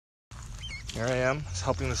Here I am,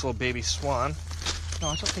 helping this little baby swan.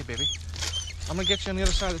 No, it's okay, baby. I'm gonna get you on the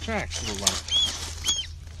other side of the tracks, little one.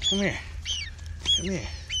 Come here. Come here.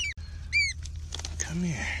 Come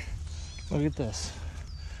here. Look at this.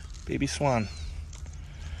 Baby swan.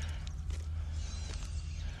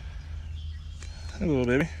 Hey, little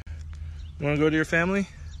baby. You wanna go to your family?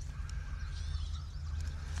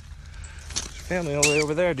 There's your family all the way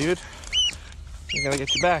over there, dude. We gotta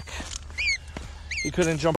get you back. You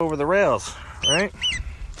couldn't jump over the rails, right?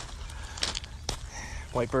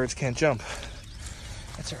 White birds can't jump.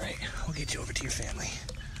 That's all right. We'll get you over to your family.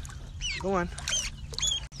 Go on.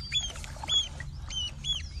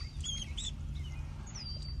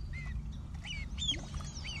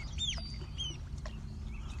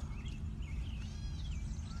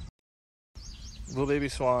 Little baby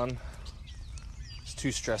swan is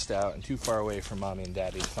too stressed out and too far away from mommy and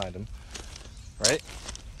daddy to find him, right?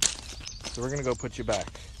 So we're gonna go put you back.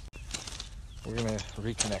 We're gonna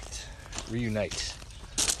reconnect, reunite,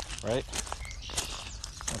 right?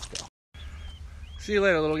 Let's go. See you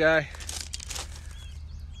later, little guy.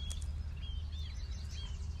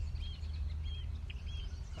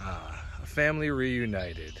 Ah, a family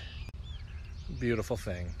reunited. Beautiful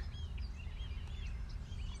thing.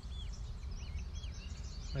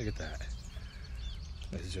 Look at that.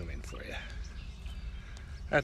 Let me zoom in for you.